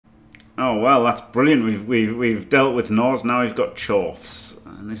Oh well, that's brilliant. We've dealt with Nors. Now we've got Dwarfs,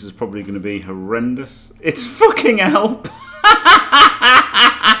 and this is probably going to be horrendous. It's fucking help.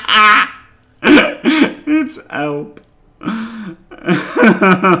 It's help.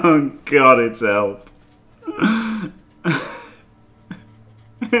 Oh God, it's help.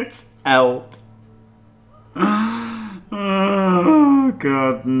 It's help. Oh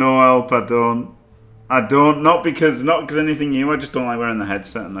God, no help. I don't. Not because anything new. I just don't like wearing the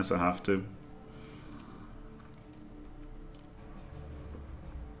headset unless I have to.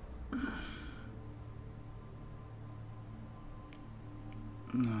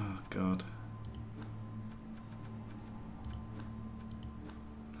 Oh God.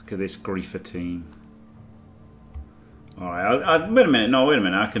 Look at this griefer team. Alright, wait a minute. No, wait a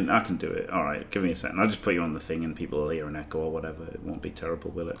minute. I can do it. Alright, give me a second. I'll just put you on the thing and people will hear an echo or whatever. It won't be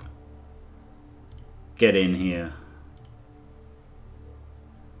terrible, will it? Get in here.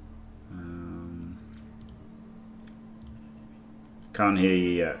 Can't hear you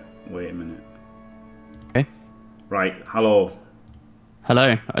yet. Wait a minute. Okay. Right, hello.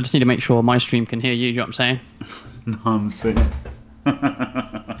 Hello. I just need to make sure my stream can hear you. You know what I'm saying? No, I'm saying.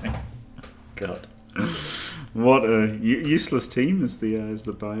 God. What a useless team is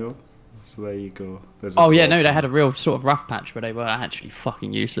the bio. So there you go. Oh yeah, no, they had a real sort of rough patch where they were actually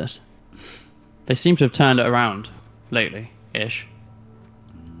fucking useless. They seem to have turned it around lately-ish.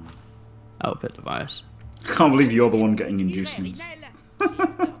 Output device. Can't believe you're the one getting inducements.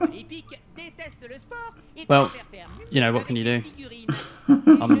 Well, you know, what can you do?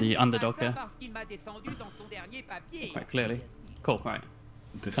 I'm the underdog here. Quite clearly. Cool, right.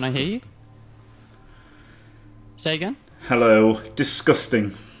 Can I hear you? Say again? Hello.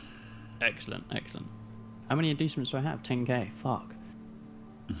 Disgusting. Excellent, excellent. How many inducements do I have? 10k. Fuck.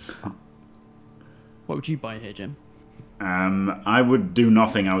 What would you buy here, Jim? I would do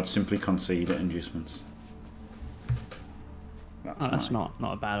nothing. I would simply concede at inducements. That's not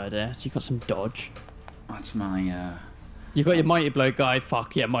a bad idea. So you got some dodge. That's my. You got your mighty blow guy.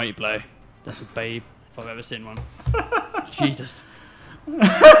 Fuck yeah, mighty blow. That's a babe if I've ever seen one. Jesus.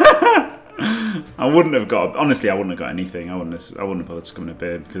 I wouldn't have got. Honestly, I wouldn't have got anything. I wouldn't have bothered to come in a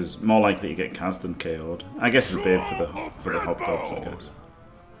babe because more likely to get Kaz than KO'd. I guess it's a babe for the hobgobs, I guess.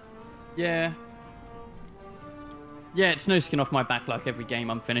 Yeah. Yeah, it's no skin off my back. Like every game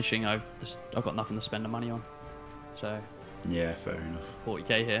I'm finishing, I've got nothing to spend the money on. So. Yeah, fair enough.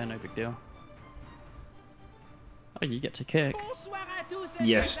 40k here, no big deal. Oh, you get to kick.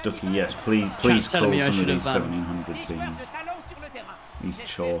 Yes, Ducky. Yes, please call some of these 1700 teams. These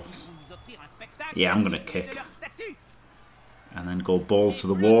Dwarfs. Yeah, I'm gonna kick. And then go balls to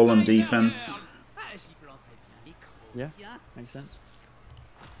the wall on defense. Yeah, makes sense.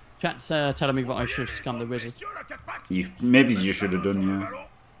 Chat's telling me what I should have scummed the wizard. Maybe you should have done, yeah.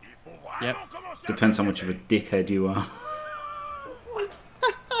 Yep. Depends how much of a dickhead you are.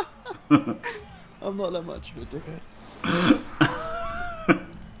 I'm not that much of a dickhead.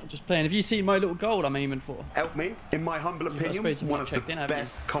 I'm just playing. Have you seen my little goal I'm aiming for? Help me, in my humble opinion, one of the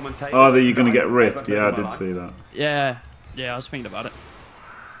best commentators. Oh, that you're going to get ripped. Yeah, I did see that. Yeah, I was thinking about it.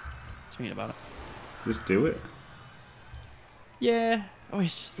 Just do it. Yeah. Oh,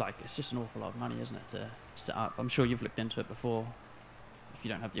 it's just an awful lot of money, isn't it, to set up? I'm sure you've looked into it before. If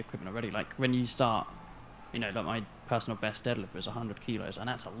you don't have the equipment already, like when you start, you know, like my personal best deadlift was 100 kilos, and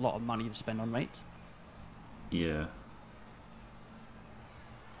that's a lot of money to spend on weights. Yeah.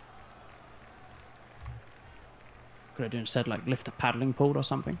 Could I do instead like lift a paddling pool or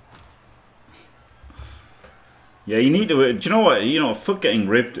something? Yeah, you need to. Do you know what? You know, fuck getting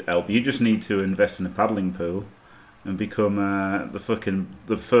ribbed, Elb. You just need to invest in a paddling pool and become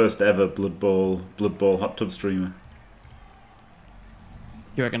the first ever Blood Bowl hot tub streamer.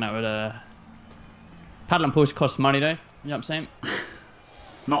 You reckon that would paddling pools cost money though? You know what I'm saying?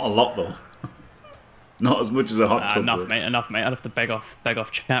 Not a lot though. Not as much as a hot tub. Enough, mate. Enough, mate. I'd have to beg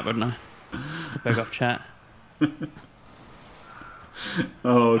off chat, wouldn't I? Beg off chat.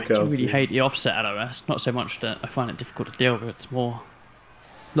 Oh, okay. I really hate the offset LOS. Not so much that I find it difficult to deal with. It's more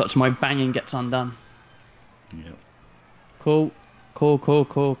lots of my banging gets undone. Yep. Cool.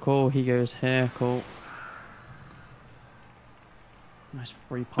 He goes here. Cool. Nice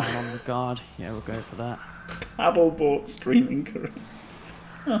free pile on the guard. Yeah, we'll go for that. Paddleboat streaming career.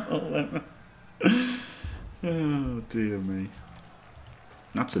 Oh dear me.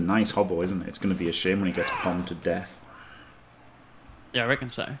 That's a nice hobble, isn't it? It's going to be a shame when he gets bombed to death. Yeah, I reckon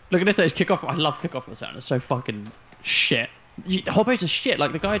so. Look at this, it's kickoff. I love kickoff return. It's so fucking shit. The hobbos are shit.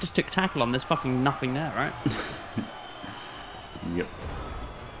 Like the guy just took tackle on. There's fucking nothing there, right? Yep.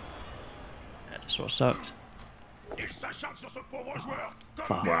 Yeah, this sort of sucks.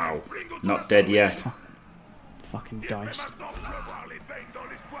 Wow. Not dead yet. Fucking diced.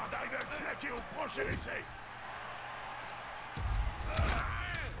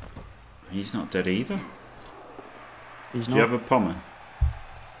 He's not dead either. He's Do not. you have a pommer?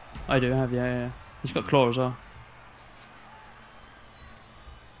 I do have, yeah. He's got claw as well.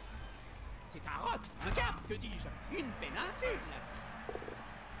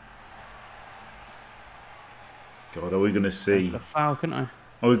 God, are we going to see... The foul, couldn't I?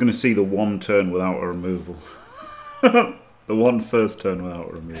 Are we going to see the one turn without a removal? The one first turn without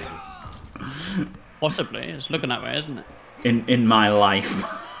a removal. Possibly. It's looking that way, isn't it? In my life.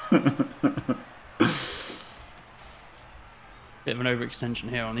 Bit of an overextension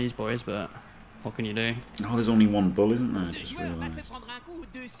here on these boys, but what can you do? Oh, there's only one bull, isn't there? I just realised.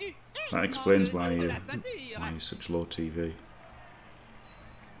 That explains why you're such low TV.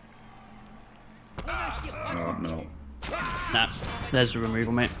 Oh no. Nah, there's the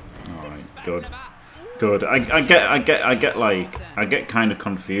removal, mate. Alright, good. Good. I get kind of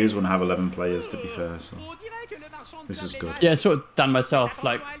confused when I have 11 players, to be fair, so this is good. Yeah, sort of done myself,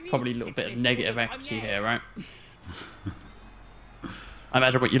 like probably a little bit of negative equity here, right? I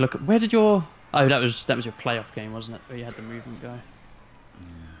imagine what you look at. Where did your... Oh, that was your playoff game, wasn't it? Where you had the movement guy.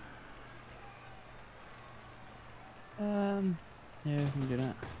 Yeah, we can do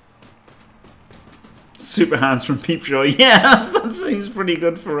that. Super hands from Peep Show. Yeah, that seems pretty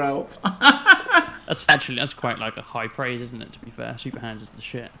good for help. That's quite like a high praise, isn't it? To be fair, super hands is the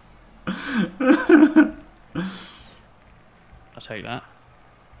shit. I'll take that.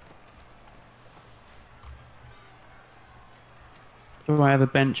 Do I have a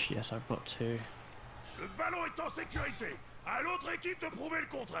bench? Yes, I've got 2.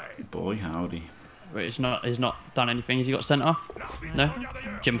 Boy, howdy. Wait, he's not done anything. Has he got sent off? No?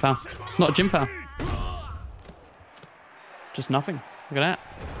 Gym foul. Not a gym foul. Just nothing. Look at that.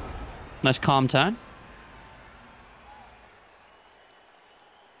 Nice calm turn.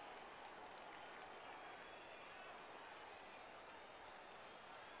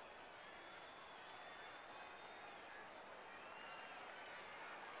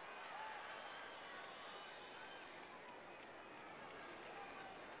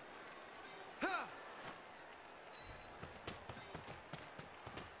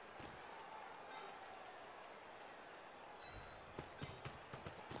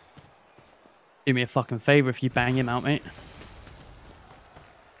 Do me a fucking favour if you bang him out, mate.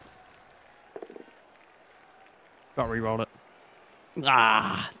 Gotta re-roll it.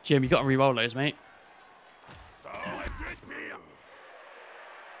 Ah, Jim, you gotta re-roll those, mate.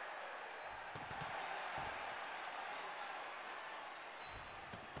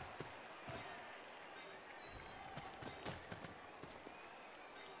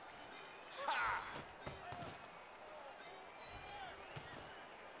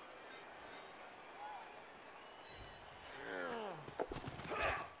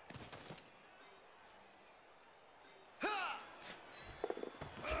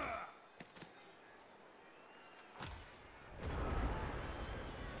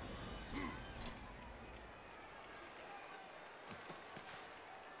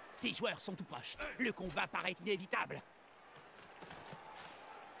 Ces joueurs sont tout proches. Le combat paraît inévitable.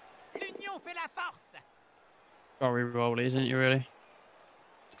 L'union fait la force. Gotta re-roll, isn't it, really?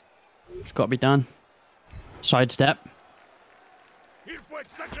 It's gotta be done. Sidestep. Il faut être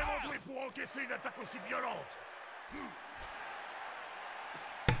sacrément doué pour encaisser une attaque aussi violente.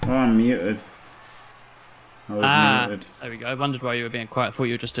 Oh, I'm muted. I was muted. There we go. I wondered why you were being quiet. I thought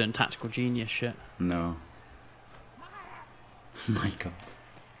you were just doing tactical genius shit. No. My God.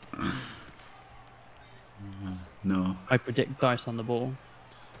 No. I predict dice on the ball.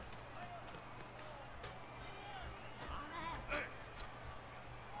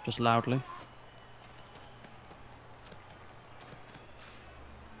 Just loudly.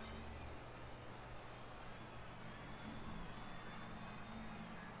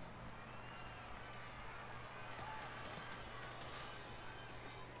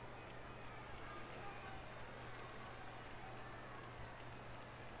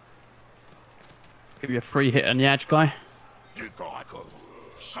 Give you a free hit on the edge, guy.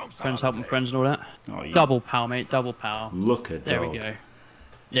 Friends helping friends and all that. Oh, yeah. Double power, mate. Double power. Look at There dog. we go.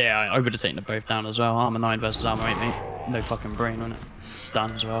 Yeah, I would have taken them both down as well. Armor 9 versus Armor 8, mate. No fucking brain on it.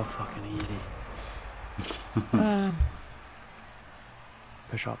 Stun as well. Fucking easy.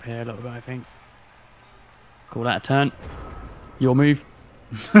 Push up here a little bit, I think. Call that a turn. Your move.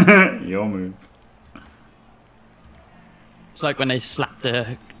 Your move. It's like when they slap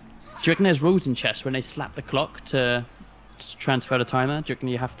the... Do you reckon there's rules in chess when they slap the clock to transfer the timer? Do you reckon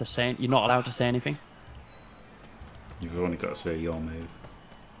you have to say... You're not allowed to say anything? You've only got to say your move.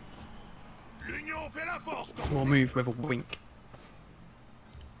 Your move with a wink.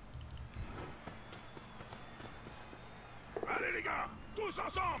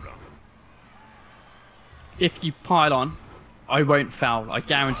 If you pile on, I won't foul. I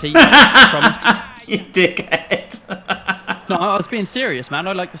guarantee. I promise. You dickhead. No, I was being serious, man.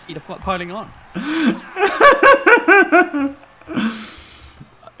 I like to see the piling on.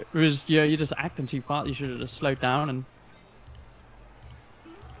 It was, yeah, you're just acting too fast. You should have just slowed down and.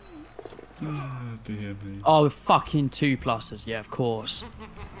 Oh, dear me. Oh, fucking 2 pluses. Yeah, of course.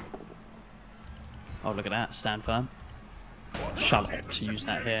 Oh, look at that. Stand firm. Shut up to use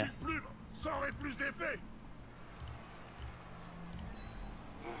that here.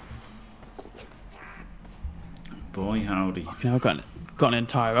 Boy, howdy. You know, I've got an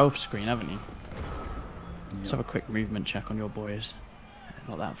entire elf screen, haven't you? Yep. Let's have a quick movement check on your boys.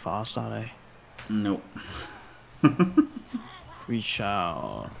 Not that fast, are they? Nope. We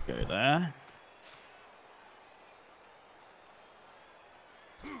shall go there.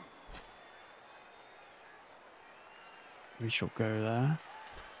 We shall go there.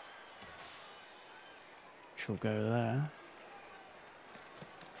 We shall go there.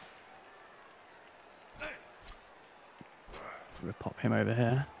 We'll pop him over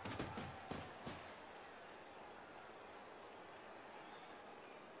here.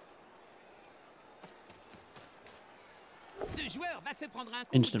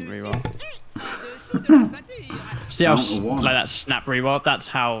 Instant reroll. See how like that snap reroll? That's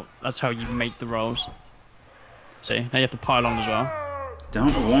how you make the rolls. See, now you have to pile on as well.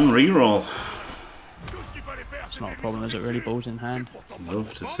 Down to 1 reroll. It's not a problem, is it? Really, balls in hand.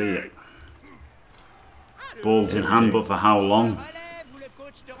 Love to see it. Balls in hand, but for how long?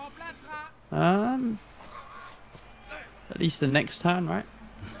 At least the next turn, right?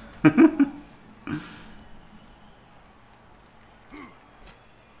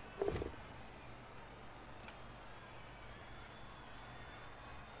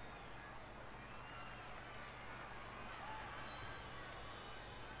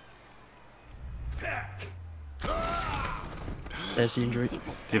 There's the injury.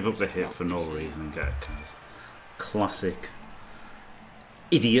 Give up the hit for no reason and get a cast. Classic.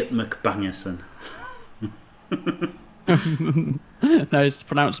 Idiot McBangerson. No, it's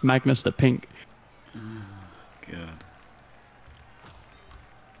pronounced Magnus the Pink. Oh, God.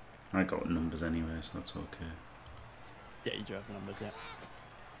 I got numbers anyway, so that's okay. Yeah, you do have the numbers, yeah.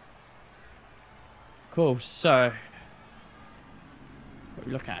 Cool, so... What do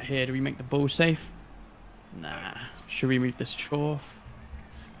we look at here? Do we make the ball safe? Nah. Should we move this chorf?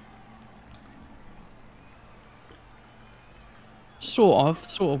 Sort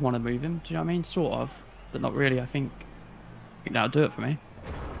of want to move him. Do you know what I mean? Sort of, but not really. I think that'll do it for me.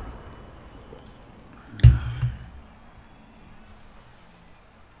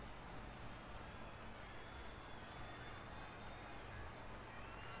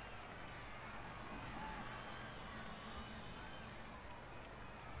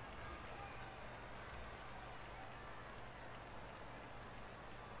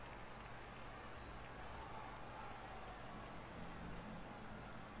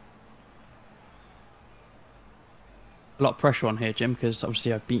 A lot of pressure on here, Jim, because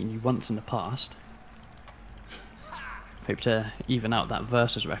obviously I've beaten you once in the past. Hope to even out that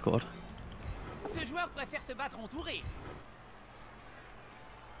versus record.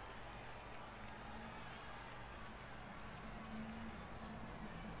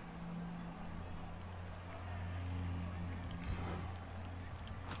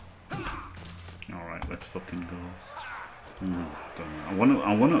 Alright, let's fucking go. Don't know.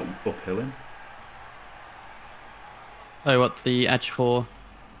 I wanna uphill him. Oh, what, the edge for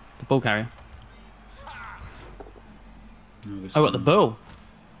the ball carrier? No, oh, what, the bull?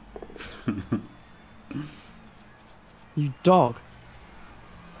 You dog.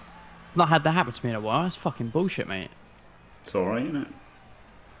 I've not had that happen to me in a while. That's fucking bullshit, mate. It's alright, isn't it?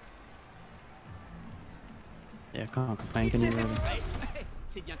 Yeah, can't complain, can you really?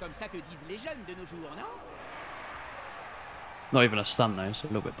 Not even a stun though, so a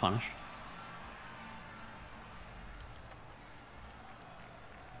little bit punished.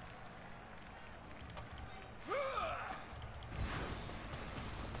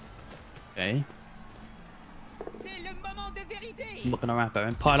 Okay. I'm not gonna wrap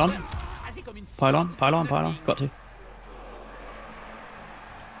him. Pile on. Pile on, pile on, pile on. Got to.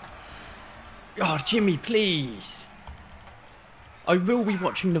 Oh, Jimmy, please. I will be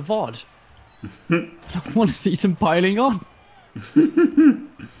watching the VOD. I want to see some piling on.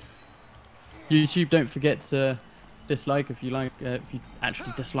 YouTube, don't forget to dislike if you like. If you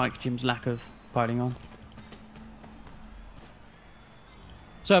actually dislike Jim's lack of piling on.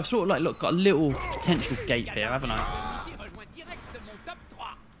 So I've sort of like, look, got a little potential gate here, haven't I?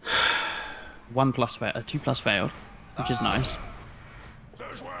 2 plus failed, which is nice.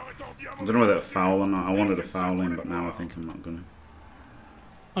 I don't know whether a foul or not. I wanted a foul in, but now I think I'm not gonna.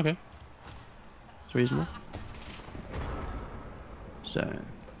 Okay. It's reasonable. So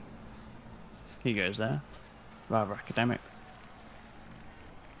he goes there. Rather academic.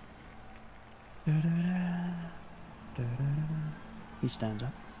 He stands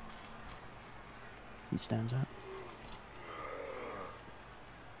up. He stands up.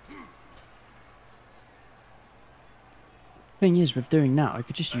 Thing is, with doing that, I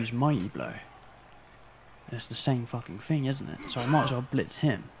could just use Mighty Blow. And it's the same fucking thing, isn't it? So I might as well blitz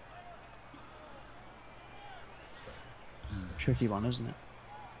him. Tricky one, isn't it?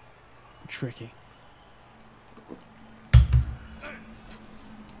 Tricky.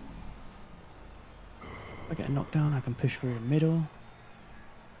 If I get a knockdown, I can push through the middle.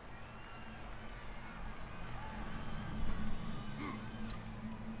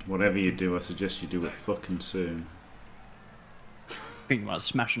 Whatever you do, I suggest you do it fucking soon. Thinking about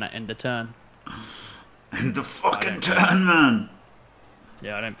smashing that end of turn. End the fucking turn, man!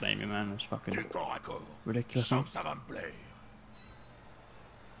 Yeah, I don't blame you, man. It's fucking ridiculous.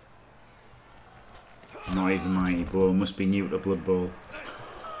 Not even Mighty Blow, must be new to Blood Bowl.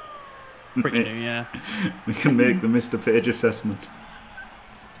 Pretty new, yeah. We can make the Mr. Page assessment.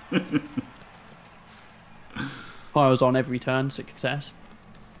 Piles on every turn, success.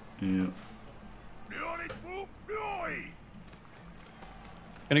 Yeah.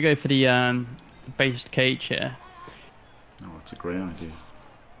 Gonna go for the based cage here. Oh, that's a great idea.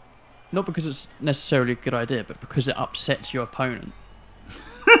 Not because it's necessarily a good idea, but because it upsets your opponent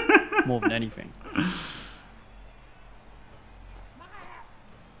more than anything.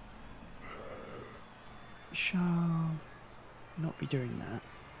 Shall not be doing that.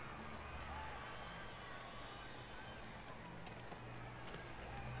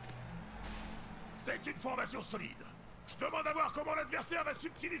 C'est une formation solide. Je demande à voir comment l'adversaire va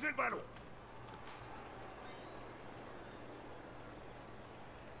subtiliser le ballon.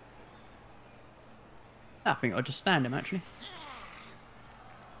 I think I'll just stand him, actually.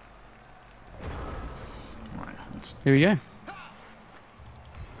 Right, let's... Here we go.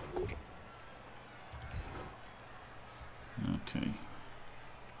 Okay.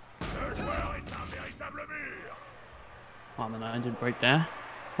 Armor 9 didn't break there.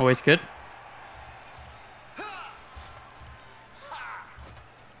 Always good.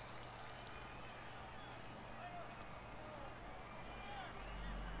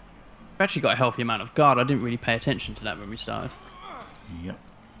 I've actually got a healthy amount of guard. I didn't really pay attention to that when we started. Yep.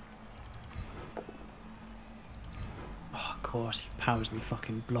 Oh, of course, he powers me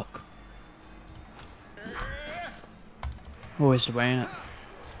fucking block. Always the way, innit?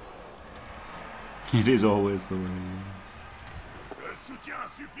 It is always the way.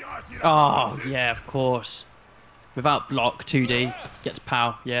 Oh, yeah, of course. Without block, 2D, gets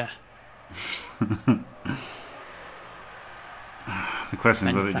pow, yeah. The question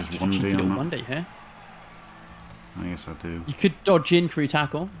is whether it's just 1D or not. 1D here. I guess I do. You could dodge in through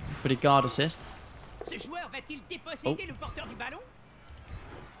tackle for the guard assist.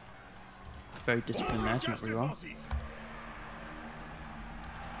 Very disciplined there to not reroll.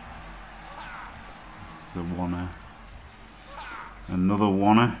 The oneer. Another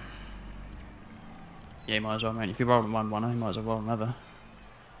oneer. Yeah, you might as well, mate. If you're rolling one oneer, you might as well roll another.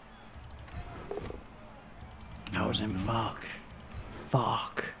 That was him. Fuck.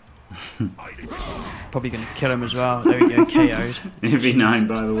 Fuck. Probably gonna kill him as well. There we go, KO'd. EV9,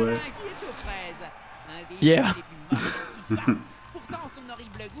 by the way. Yeah.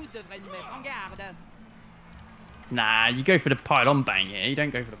 Nah, you go for the pylon bang here. You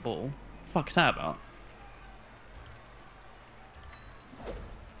don't go for the ball. What the fuck's that about?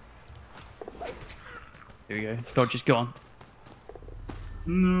 Here we go. Dodge is gone.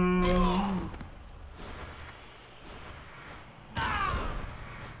 No.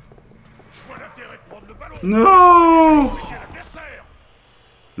 No!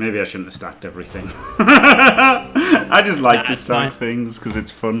 Maybe I shouldn't have stacked everything. I just like to stack things because it's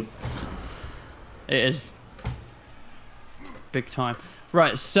fun. It is. Big time.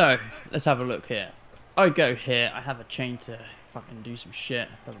 Right, so let's have a look here. I go here. I have a chain to fucking do some shit.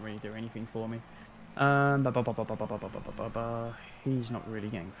 Doesn't really do anything for me. He's not really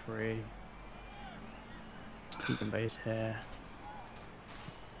getting free. Keep him base here.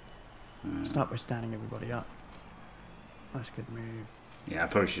 Start by standing everybody up. That's a good move. Yeah, I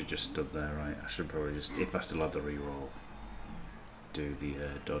probably should have just stood there, right? I should probably just, if I still had the reroll, do the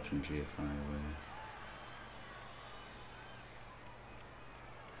dodge and GFI away.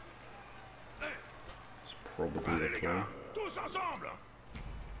 probably the play. Tous ensemble.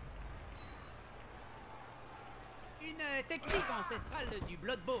 Une technique ancestrale du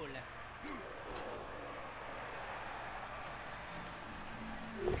Blood Bowl.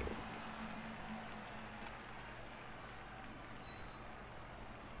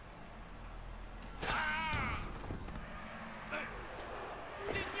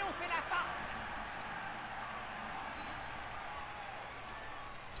 L'union fait la force.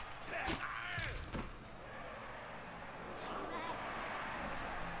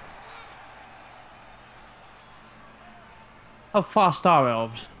 How fast are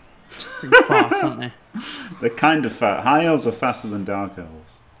elves? Pretty fast, aren't they? They're kind of fast. High Elves are faster than Dark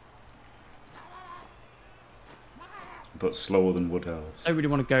Elves. But slower than Wood Elves. I don't really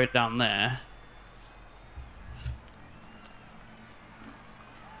want to go down there.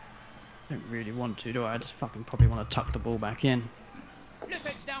 Don't really want to, do I? I just fucking probably want to tuck the ball back in.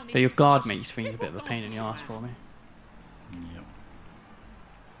 So your guard mate's thing is a bit of a pain in the ass for me. Yep.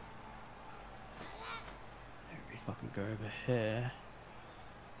 Maybe fucking go over here.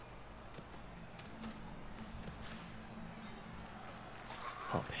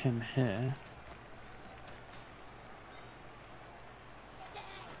 Pop him here.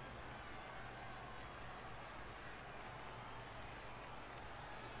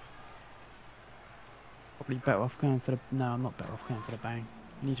 Probably better off going for the... No, I'm not better off going for the bang.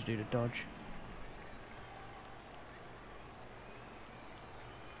 I need to do the dodge.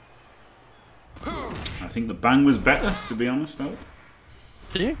 I think the bang was better, to be honest, though.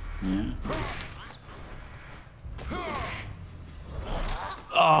 Do you? Yeah.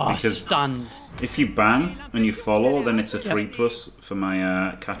 Oh, Because stunned. if you bang and you follow, then it's a 3+ for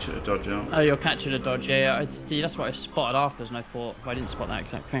my catcher to dodge out. Oh, you're catching a dodge, yeah. I see, that's what I spotted afterwards, and I thought, if I didn't spot that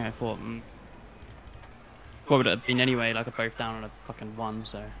exact thing, I thought, what would it have been anyway? Like a both down and a fucking 1,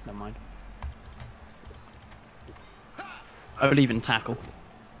 so never mind. I believe in tackle.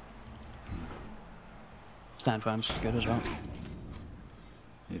 Stand firm's good as well.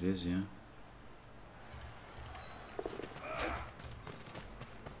 It is, yeah.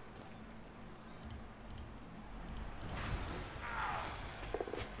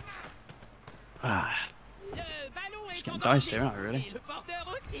 Ah. Just getting dicey, aren't I, really?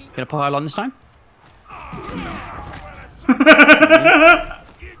 Gonna pile on this time?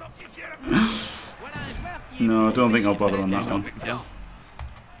 No, I don't think I'll bother on that one. Yeah,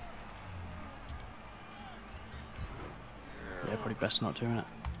 probably best not to, innit?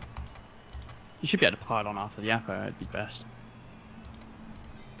 You should be able to pile on after the Apo, it'd be best.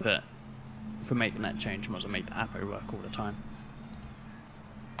 But if we're making that change, we might as well make the Apo work all the time.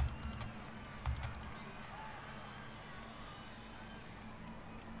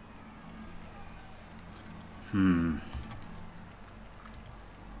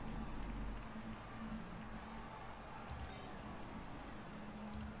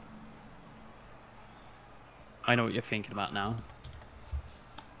 I know what you're thinking about now.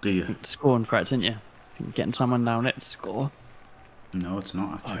 Do you? Think scoring threats, didn't you? Think getting someone down it to score. No, it's not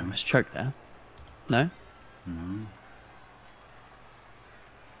Oh, I actually. almost choked there. No? No.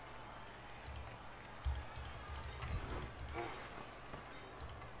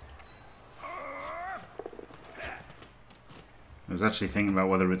 I was actually thinking about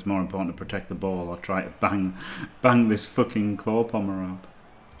whether it's more important to protect the ball or try to bang this fucking claw pommer out.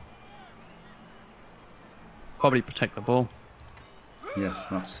 Probably protect the ball. Yes,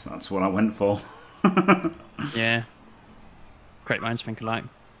 that's what I went for. Yeah. Great minds think alike.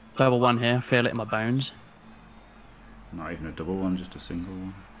 Double 1 here, feel it in my bones. Not even a double one, just a single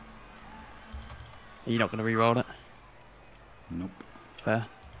one. You're not going to re-roll it? Nope. Fair.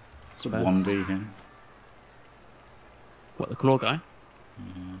 It's a fair. 1D here. What, the claw guy?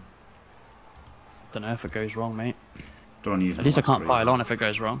 Yeah. Don't know if it goes wrong, mate. Don't use At least I can't pile on. on if it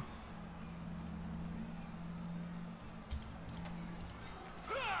goes wrong.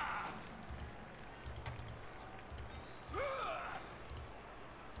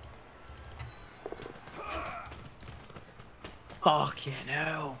 Fucking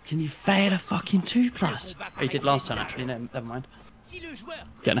hell. Can you fail a fucking 2+? Oh, you did last time, actually. No, never mind.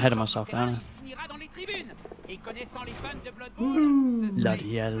 Getting ahead of myself now.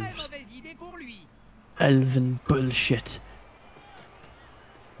 Bloody elves. Elven bullshit.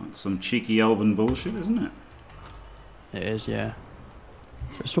 That's some cheeky elven bullshit, isn't it? It is, yeah.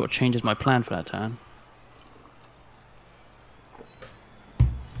 It sort of changes my plan for that turn.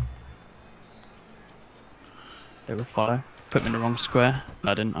 They will follow. Put me in the wrong square.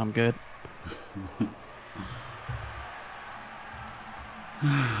 I didn't, I'm good.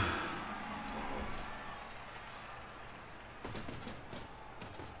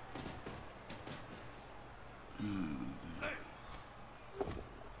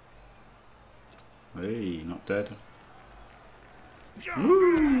 not dead. It's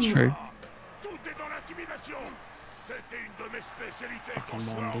true. Tout est dans l'intimidation. C'était une de mes spécialités quand Fucking je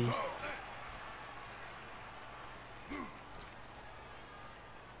jouais Wandies. encore.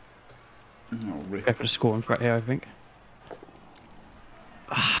 Oh, rip. Go for the scoring threat here, I think.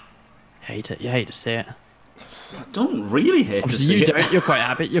 Ah, hate it. You hate to see it. I don't really hate Obviously, to see you it. don't. You're quite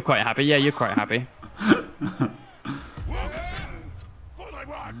happy. You're quite happy. Yeah, you're quite happy. Faudrait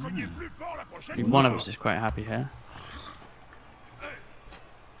voir à cogner plus fort la prochaine I mean, one of us is quite happy here.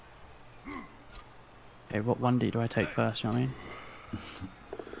 Okay, what 1D do I take first? You know what I mean?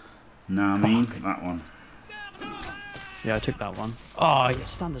 Nah, I mean that one. Yeah, I took that one. Oh, I get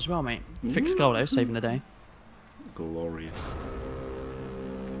stunned as well, mate. Fixed goal though, saving the day. Glorious.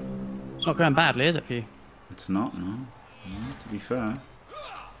 It's not going badly, is it for you? It's not, no. No, to be fair.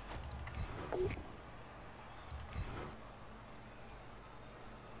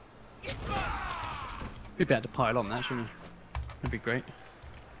 We'd be able to pile on that, shouldn't we? That'd be great.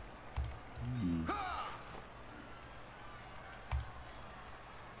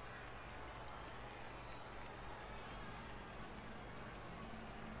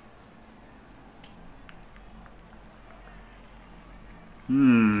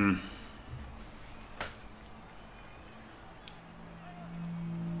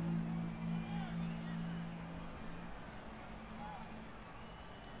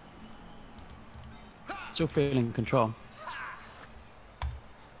 Still feeling in control.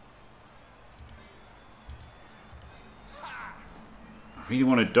 I really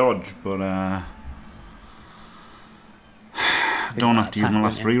want to dodge, but I don't have to use my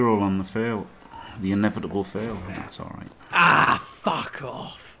last reroll on the fail. The inevitable fail. That's alright. Ah, fuck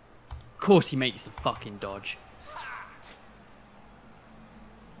off. Of course he makes the fucking dodge.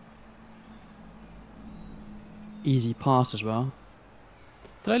 Easy pass as well.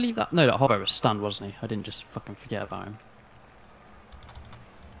 Did I leave that? No, that Hobbo was stunned, wasn't he? I didn't just fucking forget about him.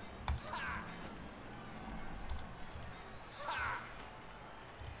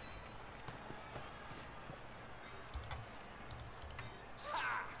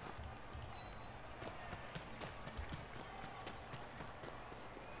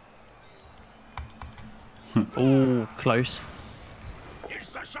 Oh, close. Ils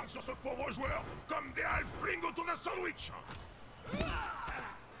s'acharnent sur ce pauvre joueur comme des halflings autour d'un sandwich.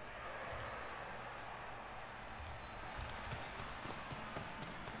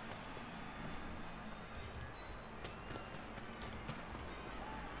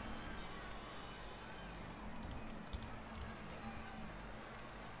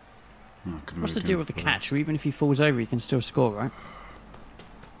 What's the deal with the catcher? Even if he falls over, he can still score, right?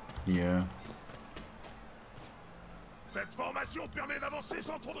 Yeah. Cette formation permet d'avancer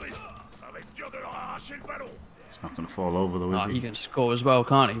sans trop de risques. Ça va être dur de leur arracher le ballon. It's not going to fall over though, is Oh, he? he can score as well,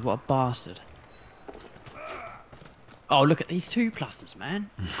 can't he? What a bastard. Oh, look at these 2+ers, man.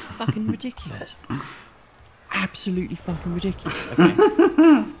 Fucking ridiculous. Absolutely fucking ridiculous.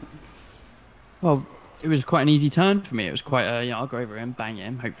 Okay. Well, it was quite an easy turn for me. It was quite a, you know, I'll go over him, bang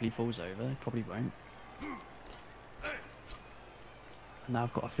him, hopefully he falls over. He probably won't. And now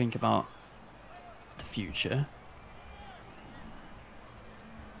I've got to think about the future.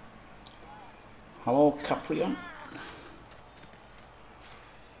 Hello, Caprion.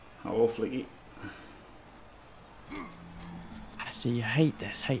 Hello, Flicky. See, I hate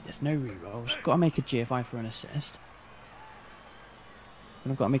this, no rerolls. Got to make a GFI for an assist.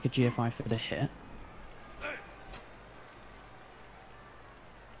 And I've got to make a GFI for the hit.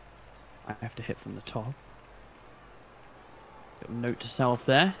 I have to hit from the top. Little note to self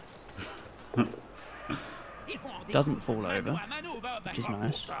there. Doesn't fall over, which is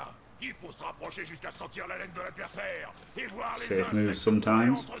nice. Il faut se rapprocher jusqu'à sentir la laine de l'adversaire et voir les Safe moves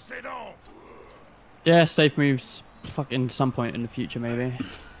sometimes. entre ses dents. Yeah, safe moves fucking some point in the future maybe.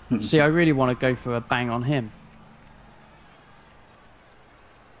 See, I really want to go for a bang on him.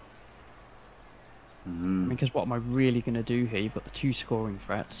 I mean, because what am I really going to do here? You've got the 2 scoring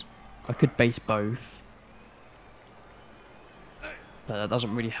threats. I could base both. But that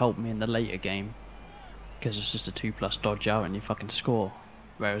doesn't really help me in the later game. Because it's just a 2+ dodge out and you fucking score.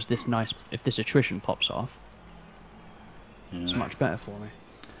 Whereas this nice, if this attrition pops off, it's much better for me.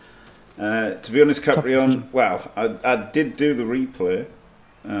 To be honest, Caprion, well, I did do the replay,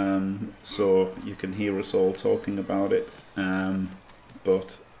 so you can hear us all talking about it,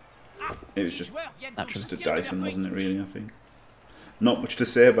 but it was just a Dyson, wasn't it, really, I think. Not much to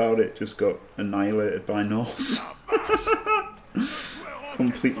say about it, just got annihilated by Norse.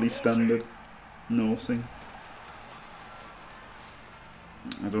 Completely standard Norsing.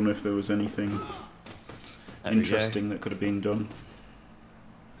 I don't know if there was anything interesting that could have been done.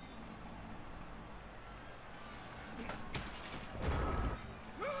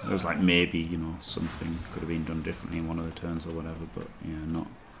 It was like maybe, you know, something could have been done differently in one of the turns or whatever, but yeah,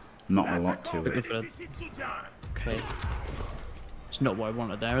 not a lot to it. Okay. It's not what I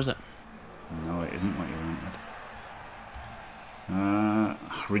wanted there, is it? No, it isn't what you wanted. I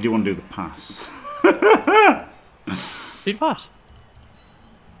really want to do the pass. Do the pass.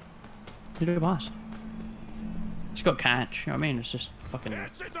 Do the pass. It's got catch, you know what I mean? It's just fucking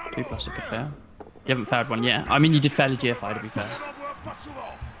 2 plus a good fail. You haven't failed one yet. I mean, you did fail the GFI, to be fair.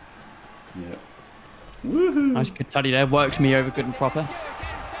 Yeah. Woohoo! Nice, good tuddy there. Worked me over good and proper.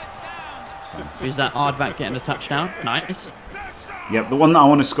 Is that Aardvac getting a touchdown? Nice. Yep, the one that I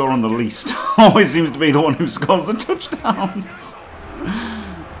want to score on the least always seems to be the one who scores the touchdowns.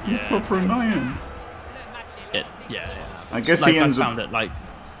 He's proper annoying. Yeah. I guess like he ends found up. it, like,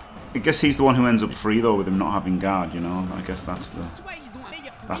 I guess he's the one who ends up free though, with him not having guard. You know, I guess that's the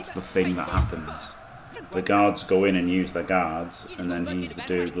thing that happens. The guards go in and use their guards, and then he's the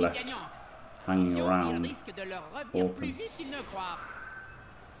dude left hanging around open.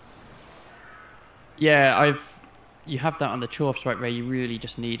 Yeah, you have that on the Dwarfs, right, where you really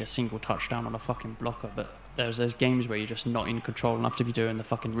just need a single touchdown on a fucking blocker, but there's those games where you're just not in control enough to be doing the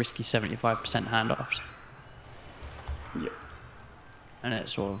fucking risky 75% handoffs. Yep. And it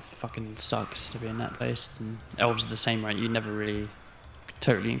sort of fucking sucks to be in that place. And elves are the same, right? You're never really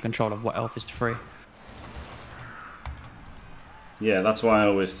totally in control of what elf is free. Yeah, that's why I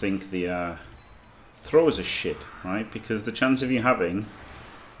always think the throwers are shit, right? Because the chance of you having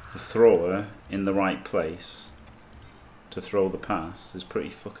the thrower in the right place to throw the pass is pretty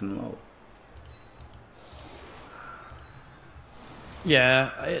fucking low. Yeah,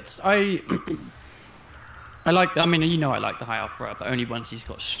 I like, I mean, you know I like the High Elf thrower, but only once he's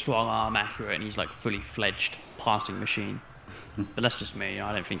got strong arm accurate and he's like fully fledged passing machine. But that's just me,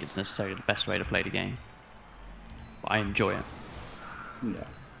 I don't think it's necessarily the best way to play the game. But I enjoy it. Yeah.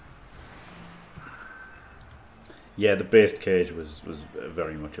 Yeah, the based cage was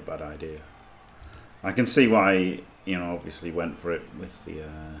very much a bad idea. I can see why, you know, obviously went for it with the, you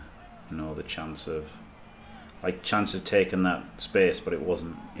know, the chance of taking that space, but it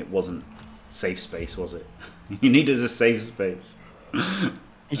wasn't safe space, was it? You needed a safe space.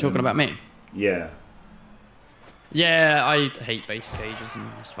 You talking about me? Yeah. Yeah, I hate base cages and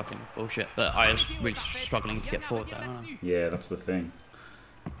it's fucking bullshit, but I was really struggling to get forward there. Yeah, that's the thing.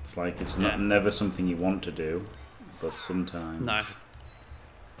 It's like it's never something you want to do, but sometimes. No.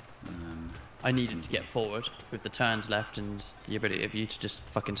 I needed to get forward with the turns left and the ability of you to just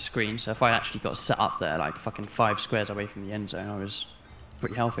fucking screen. So if I actually got set up there like fucking 5 squares away from the end zone, I was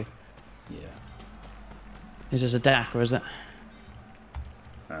pretty healthy. Yeah. Is this a DAC or is it?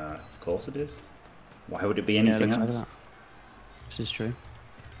 Of course it is. Why would it be anything else? Like this is true.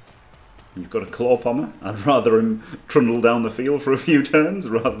 You've got a claw pommer. I'd rather him trundle down the field for a few turns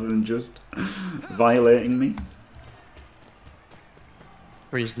rather than just violating me.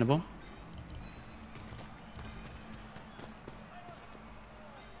 Reasonable.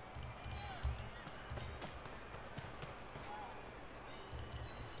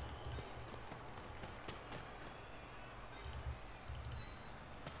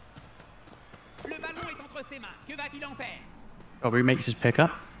 Aubrey makes his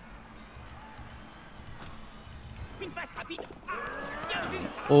pickup.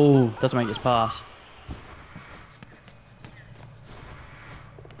 Oh, doesn't make his pass.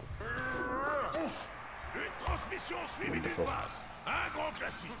 Wonderful.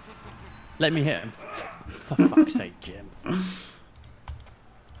 Let me hit him. For fuck's sake, Jim.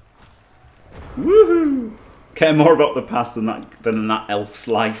 Woohoo! Care more about the past than that elf's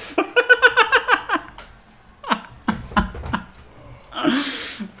life.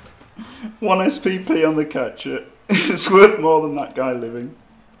 One SPP on the catcher. It's worth more than that guy living.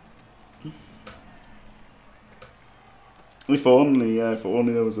 If only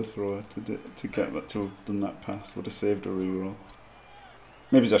there was a thrower to get that to have done that pass, would have saved a reroll.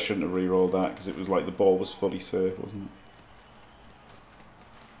 Maybe I shouldn't have rerolled that because it was like the ball was fully safe, wasn't it?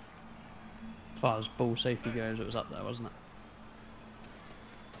 As far as ball safety goes, it was up there, wasn't it?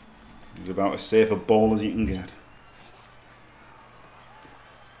 It was about as safe a ball as you can get.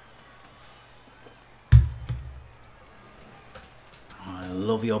 I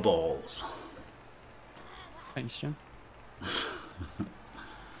love your balls. Thanks, Jim.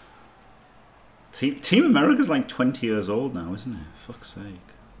 Team America's like 20 years old now, isn't it? Fuck's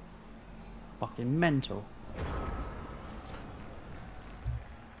sake. Fucking mental.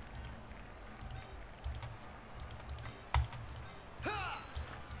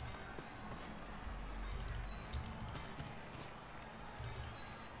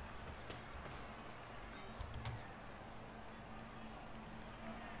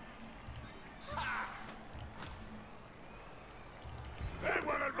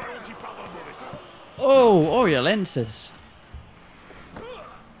 Oh, Oriolensis.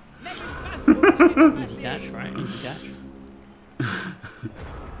 Easy catch, right? Easy catch.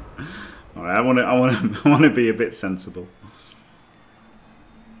 All right, I want to be a bit sensible.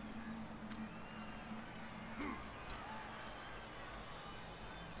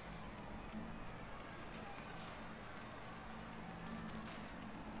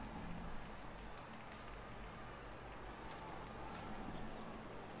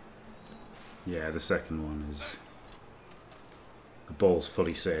 Yeah, the second one is the ball's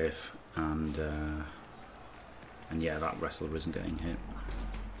fully safe, and yeah, that wrestler isn't getting hit.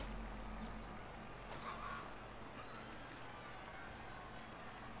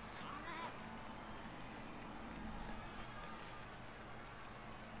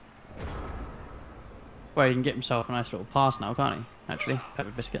 Well, he can get himself a nice little pass now, can't he? Actually,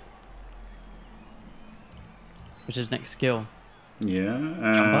 Pepper Biscuit. Which is his next skill. Yeah.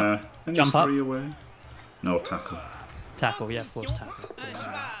 Jump up. And Jump up. 3 away. No, tackle. Tackle, yeah, of course, tackle.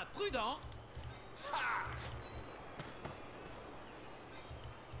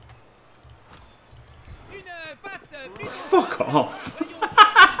 Fuck off.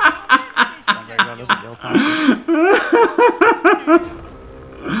 Not very well, is it, the old pass?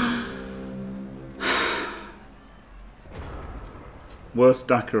 Worst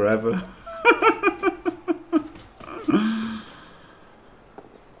stacker ever.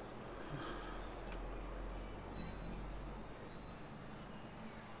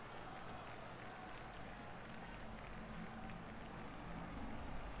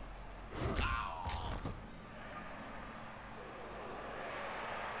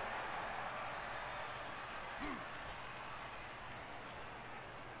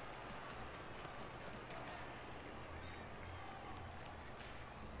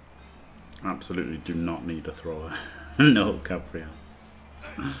 Absolutely do not need a thrower. No, Caprio.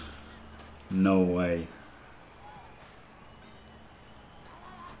 No way.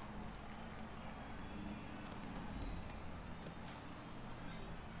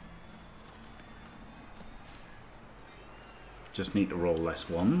 Just need to roll less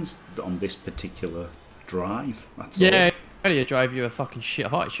ones on this particular drive. That's yeah, earlier drive you a fucking shit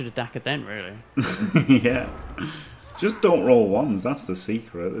hot. You should have dackered then, really. Yeah. Just don't roll ones, that's the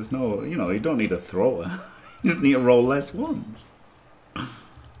secret. There's no, you know, you don't need a thrower. You just need to roll less ones.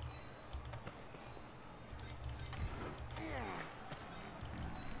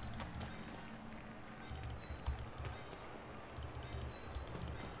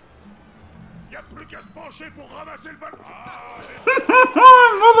 Y'a plus qu'à se pencher pour ramasser le ballon.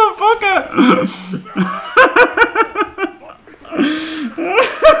 Motherfucker!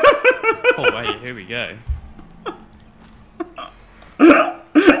 Oh wait, here we go.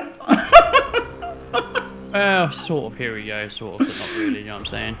 Well, sort of, here we go, sort of, but not really, you know what I'm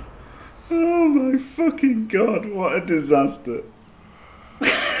saying? Oh my fucking god, what a disaster.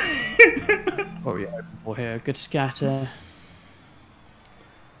 What are we hoping for here? Good scatter.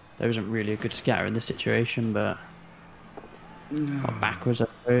 There isn't really a good scatter in this situation, but backwards, I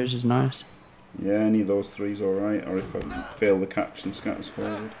suppose, is nice. Yeah, any of those threes alright, or if I fail the catch and scatters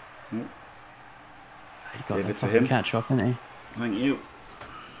forward. Nope. He got that fucking catch off, didn't he? Thank you.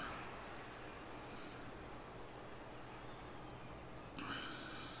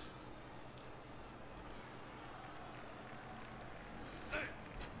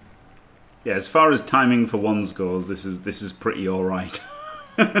 Yeah, as far as timing for ones goes, this is pretty alright.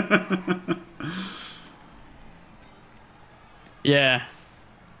 Yeah.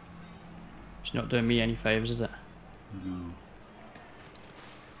 It's not doing me any favours, is it? No.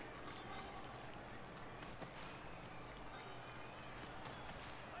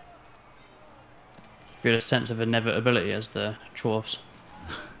 Feel a sense of inevitability as the Dwarfs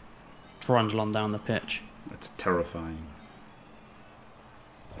trundle on down the pitch. That's terrifying.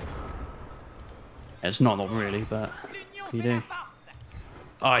 It's not really, but you do.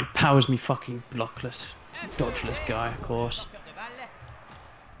 Oh, he powers me fucking blockless, dodgeless guy, of course.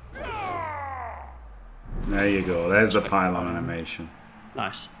 There you go, there's the pylon animation.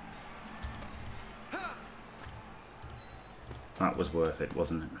 Nice. That was worth it,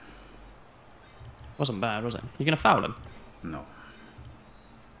 wasn't it? Wasn't bad, was it? You gonna foul him? No.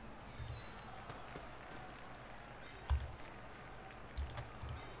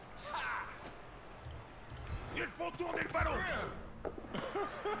 Ils font tourner le ballon.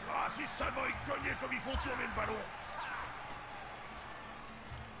 Ah, si seulement ils cognaient comme ils font tourner le ballon.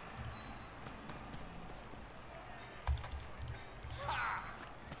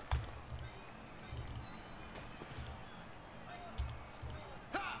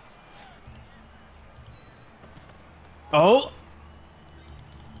 Oh!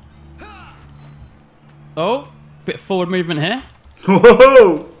 Oh, bit of forward movement here.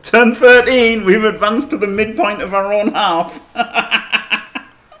 Whoa! Turn 13. We've advanced to the midpoint of our own half.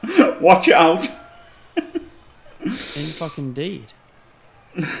 Watch out. In fucking deed.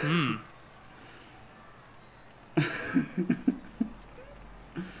 Hmm.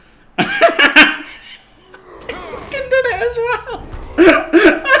 Fucking did it as well.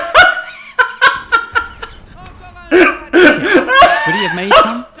 Would he have made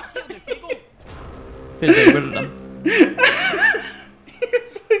some? Feel like he would have done. You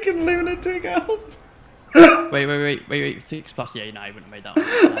fucking lunatic, help. Wait. 6 plus. Yeah, no, he wouldn't have made that one.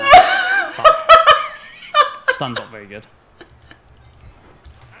 Stun's not very good.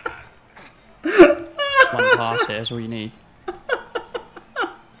 One pass here is all you need.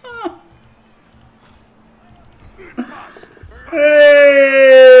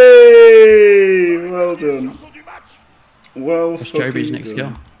 Hey! Well done. Well That's Joby's next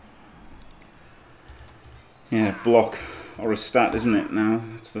done. skill. Yeah, block or a stat, isn't it? Now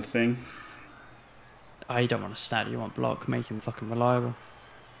that's the thing. Oh, you don't want a stat. You want block. Make him fucking reliable.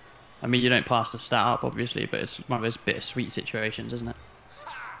 I mean, you don't pass the stat up, obviously, but it's one of those bittersweet situations, isn't it?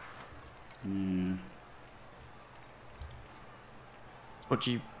 Yeah. What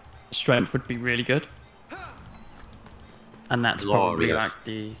do you... Strength would be really good. And that's probably Glorious. like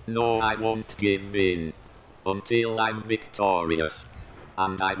the... No, I won't give in. Until I'm victorious.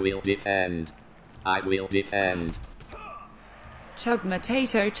 And I will defend. I will defend. Chug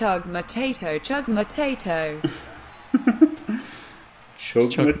matato, chug matato, chug matato.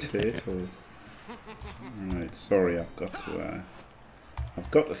 Chug Chug potato. Right, sorry, I've got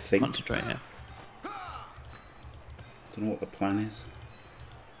to think. Concentrate here. Don't know what the plan is.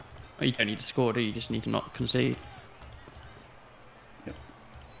 Oh, you don't need to score, do you? You just need to not concede. Yep.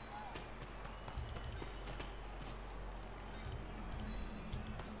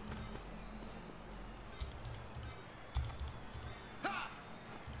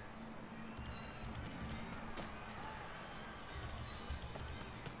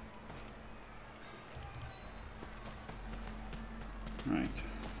 Right.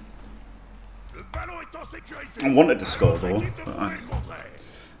 I wanted to score though, but I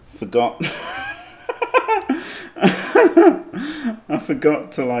forgot. I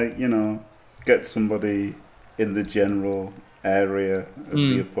forgot to, like, you know, get somebody in the general area of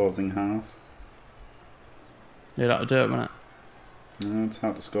the opposing half. Yeah, that'll do it, won't it? No, it's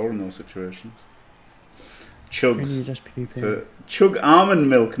hard to score in those situations. Chugs. Really just PP. For chug almond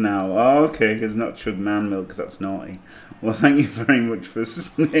milk now. Oh, okay, because not chug man milk, because that's naughty. Well, thank you very much for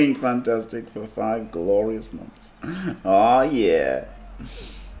staying fantastic for 5 glorious months. Oh, yeah.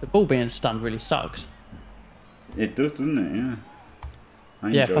 The ball being stunned really sucks. It does, doesn't it? Yeah. I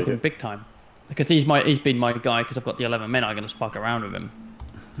Yeah, enjoyed fucking it. big time. Because he's been my guy because I've got the 11 men. I'm going to fuck around with him.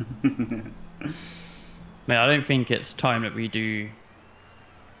 Man, I don't think it's time that we do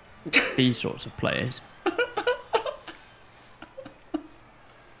these sorts of players.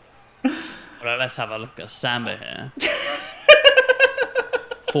 Well, let's have a look at Samba here.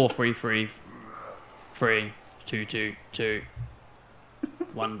 4-3-3, 3-2-2-2,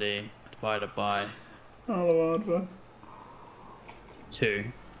 1D divided by Oh, hard 2.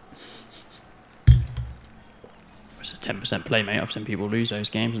 It's a 10% play, mate. I've seen people lose those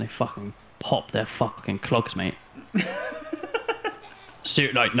games and they fucking pop their fucking clogs, mate.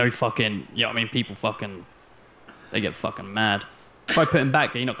 Suit like no fucking, you know what I mean? People fucking, they get fucking mad. If I put him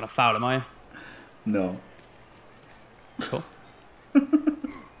back, then you're not gonna foul him, are you? No. Cool.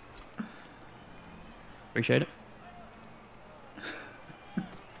 Appreciate it.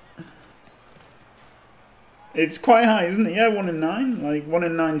 It's quite high, isn't it? Yeah, 1 in 9. Like, 1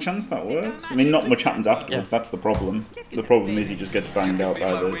 in 9 chance that works. I mean, not much happens afterwards. Yeah. That's the problem. The problem is he just gets banged out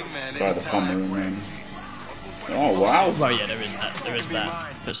by the pommer and then... Oh, wow. Well, yeah, there is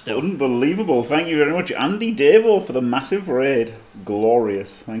that, but still. Unbelievable. Thank you very much. Andy Davo for the massive raid.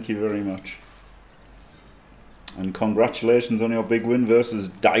 Glorious. Thank you very much. And congratulations on your big win versus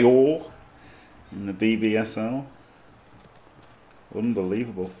Dio in the BBSL.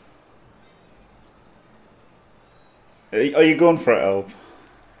 Unbelievable. Are you going for it, Elp?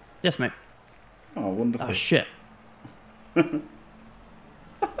 Yes, mate. Oh, wonderful. Oh, shit. I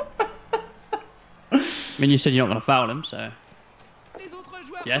mean, you said you're not going to foul him, so...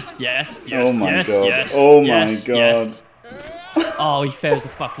 Yes, yes, yes, Oh my yes, God. yes, Oh my yes, God. yes. Oh, he fails the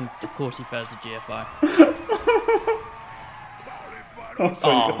fucking... Of course he fails the GFI. Oh, thank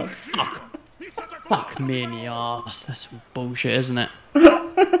Oh, God. fuck. Fuck me in the arse. That's some bullshit, isn't it?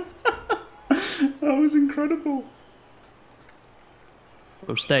 That was incredible.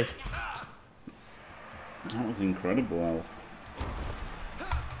 We'll stay. That was incredible, Elp.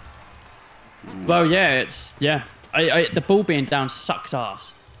 Well, yeah, it's yeah. The ball being down sucks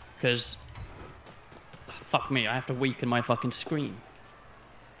ass because fuck me, I have to weaken my fucking screen.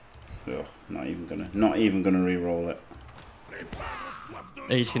 Ugh, not even gonna re-roll it.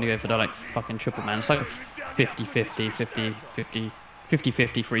 He's gonna go for the like fucking triple, man. It's like a 50-50, 50-50,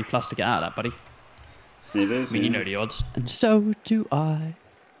 50-50 free plus to get out of that, buddy. It is. I mean, you know the odds, and so do I.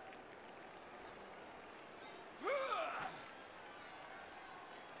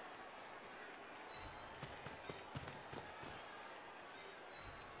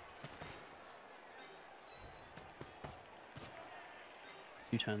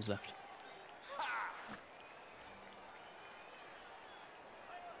 Few turns left.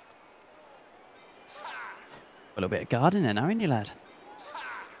 A little bit of gardening now, ain't you, lad?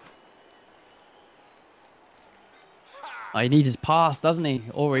 Oh, he needs his pass, doesn't he,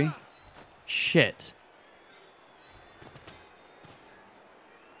 Ori? Shit.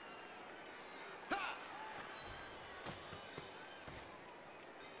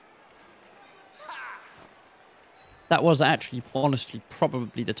 That was actually, honestly,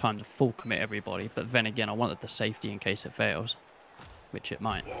 probably the time to full commit everybody. But then again, I wanted the safety in case it fails. Which it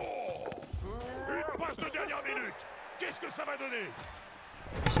might.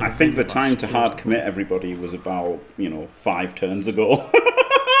 I think the time to hard commit everybody was about, 5 turns ago.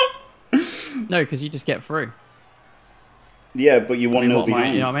 No, because you just get through. Yeah, but you 1-0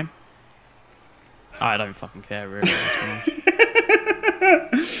 behind. You know what I mean? I don't fucking care, really.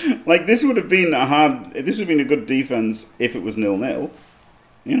 Like, this would have been a good defense if it was 0-0.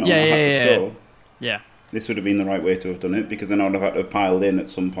 Yeah. This would have been the right way to have done it, because then I would have had to have piled in at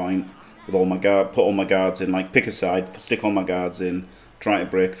some point with put all my guards in, like pick a side, stick all my guards in, try to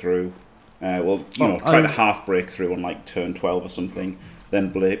break through. Try to half break through on like turn 12 or something,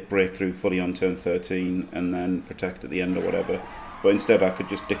 then break through fully on turn 13, and then protect at the end or whatever. But instead, I could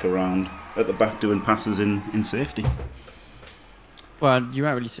just dick around at the back doing passes in safety. Well, you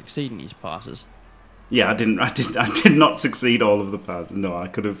won't really succeed in these passes. Yeah, I did not succeed all of the passes. No, I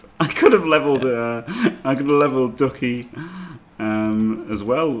could have leveled. Yeah. I could have leveled Ducky as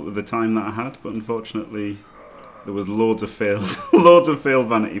well with the time that I had, but unfortunately, there was loads of failed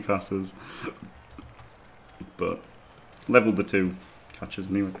vanity passes. But leveled the 2 catches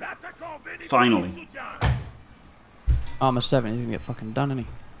me with. Finally. Armor 7, he's gonna get fucking done, isn't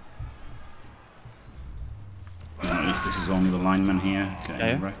he? At least this is only the lineman here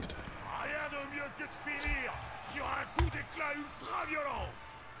getting wrecked.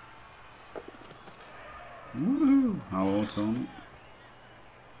 Woohoo! Hello, Tony.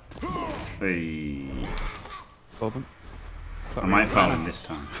 Hey. Bob. I might foul him this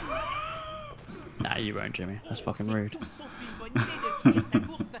time. Nah, you won't, Jimmy. That's fucking rude. What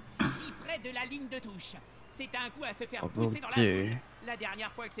we'll do is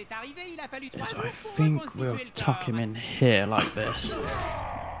I think we'll tuck him in here like this.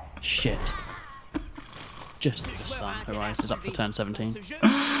 Shit. Just to stun. Horizon is up for turn 17.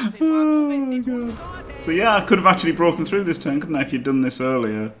 Oh, God. So yeah, I could have actually broken through this turn, couldn't I, if you'd done this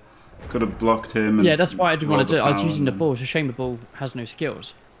earlier? Could have blocked him. And yeah, that's why I didn't want to do it. I was using the ball. It's a shame the ball has no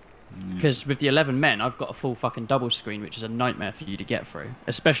skills. Because with the 11 men, I've got a full fucking double screen, which is a nightmare for you to get through.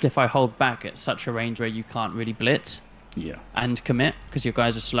 Especially if I hold back at such a range where you can't really blitz and commit, because your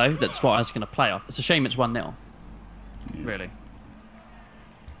guys are slow. That's what I was going to play off. It's a shame it's 1-0, really.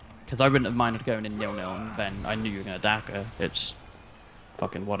 Because I wouldn't have minded going in 0-0, and then I knew you were going to dagger. It's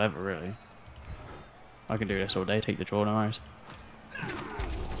fucking whatever, really. I can do this all day, take the draw, no worries.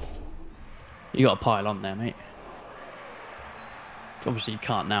 You got to pile on there, mate. Obviously you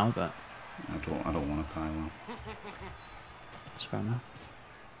can't now, but I don't want to pile on. That's fair enough.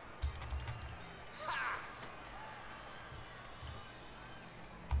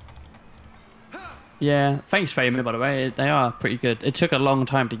 Yeah, thanks Famer, by the way. They are pretty good. It took a long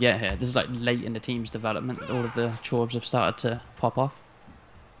time to get here. This is like late in the team's development that all of the chores have started to pop off.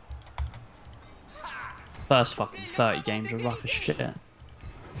 First fucking 30 games are rough as shit.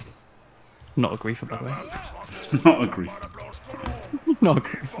 Not a griefer, by the way. Not a grief. Not a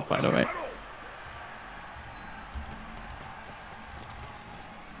griefer, by the way.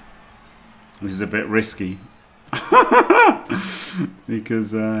 This is a bit risky.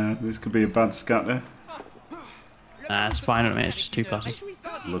 Because this could be a bad scatter. Nah, it's fine at me. It's just 2 passes.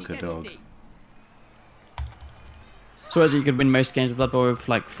 Look a dog. So as you could win most games with Blood Bowl with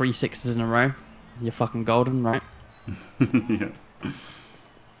like 3 6s in a row. You're fucking golden, right? Yeah.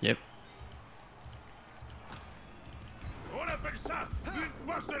 Yep.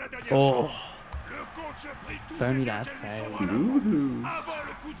 Oh. If only that failed.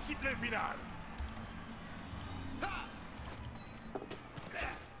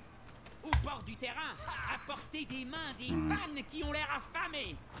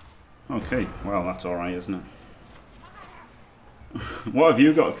 Okay, well, that's alright, isn't it? What have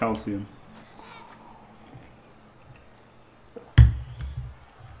you got, Calcium?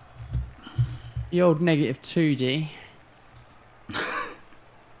 The old negative 2D.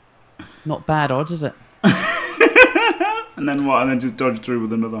 Not bad odds, is it? And then what? And then just dodge through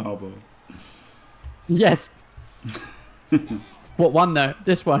with another hobo. Yes. What one though?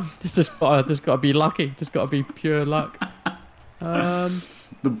 This one. This got to be lucky. Just got to be pure luck.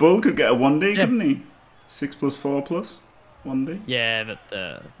 The bull could get a 1D, couldn't he? 6 plus 4 plus 1D. Yeah,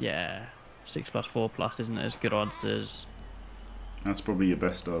 but 6 plus 4 plus isn't as good odds as. That's probably your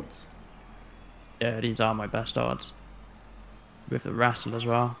best odds. Yeah, these are my best odds. With the wrestle as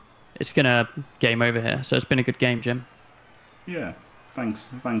well. It's gonna game over here, so it's been a good game, Jim. Yeah,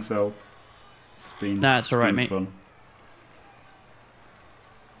 thanks, El. It's been it's alright, mate. Fun.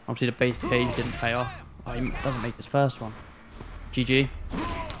 Obviously, the base cage didn't pay off. Oh, he doesn't make his first one. GG.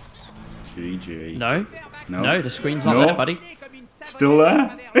 GG. No, the screen's not there, buddy. Still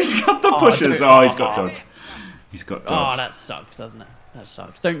there? He's got the pushes. He's got dodge. He's got dodge. Oh, that sucks, doesn't it? That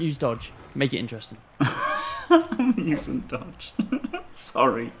sucks. Don't use dodge. Make it interesting. I'm using dodge.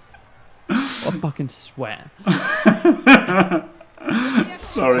 Sorry. I fucking swear.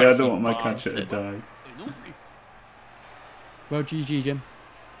 Sorry, I don't want my catcher to die. Well, GG, Jim.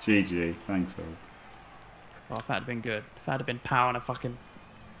 GG, thanks, El. Oh, if that had been good. If that had been power in a fucking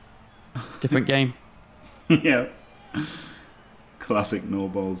different game. Yeah. Classic no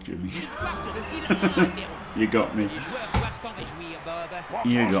balls, Jimmy. You got me.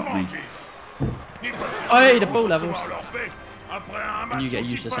 You got me. Oh, hey, the ball levels. And you get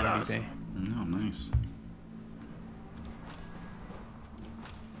useless MVP. Oh, nice.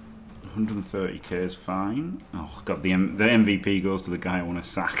 130k is fine. Oh god, the MVP goes to the guy I want to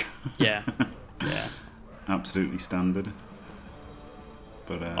sack. Yeah. Absolutely standard.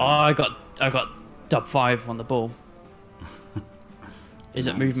 But I got dub 5 on the ball. Is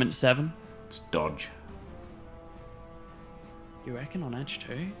it movement 7? It's dodge. You reckon on edge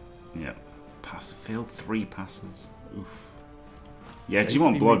 2? Yeah. Failed 3 passes. Oof. Yeah, because you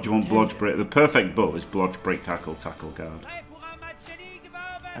want blodge, break. The perfect bull is blodge, break, tackle, guard.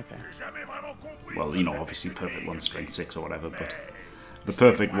 Okay. Well, you know, obviously perfect one, strength 6 or whatever, but the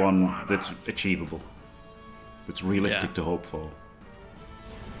perfect one that's achievable. That's realistic to hope for.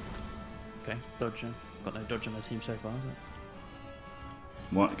 Okay, dodge. Got no dodge on the team so far,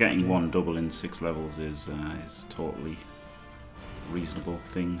 Getting 1 double in 6 levels is totally reasonable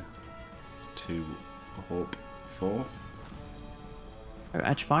thing to hope for. Oh,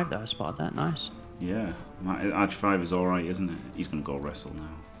 edge 5 though, I spotted that. Nice. Yeah, edge 5 is alright, isn't it? He's going to go wrestle now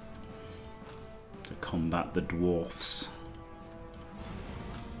to combat the dwarfs.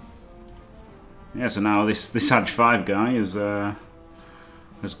 Yeah, so now this edge 5 guy has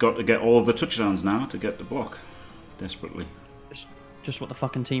got to get all of the touchdowns now to get the block desperately. Just what the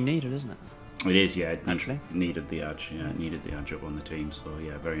fucking team needed, isn't it? It is, yeah. It needed the edge. Yeah, it needed the edge up on the team. So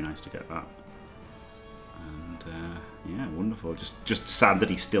yeah, very nice to get that. And yeah, wonderful. Just sad that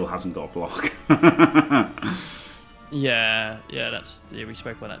he still hasn't got a block. Yeah. We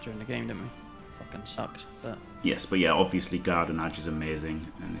spoke about that during the game, didn't we? Fucking sucks. But yes, but yeah, obviously guard and edge is amazing,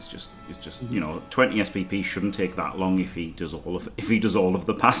 and it's just you know, 20 SPP shouldn't take that long if he does all of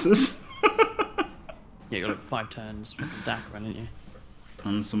the passes. Yeah, you got like 5 turns, fucking Dak run, didn't you?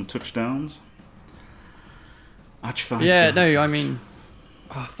 And some touchdowns. Edge 5. Yeah, no, I mean,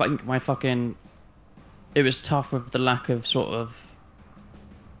 I think it was tough with the lack of sort of,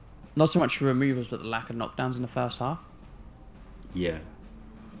 not so much removals, but the lack of knockdowns in the first half. Yeah.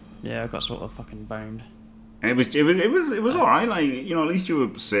 Yeah, I got sort of fucking boned. It was alright. Like, you know, at least you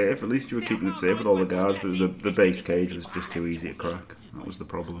were safe. At least you were keeping it safe with all the guards. But the base cage was just too easy to crack. That was the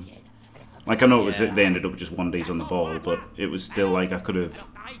problem. Like, I know they ended up just 1Ds on the ball, but it was still like I could have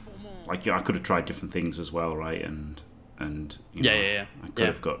tried different things as well, right? And you know, yeah. I could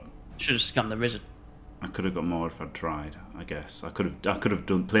have got. Should have scummed the wizard. I could have got more if I'd tried. I guess I could have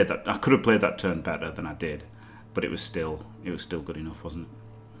played that turn better than I did, but it was still good enough, wasn't it?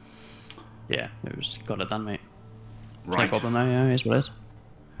 Yeah, got it done, mate. Right. No problem though. Yeah, it is what it is.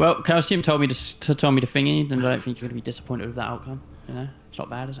 Well, Calcium told me to thingy, and I don't think you're going to be disappointed with that outcome. You know, it's not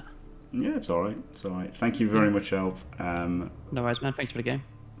bad, is it? Yeah, it's alright. It's alright. Thank you very much, Elp. No worries, man. Thanks for the game.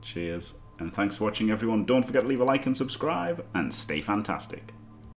 Cheers. And thanks for watching, everyone. Don't forget to leave a like and subscribe, and stay fantastic.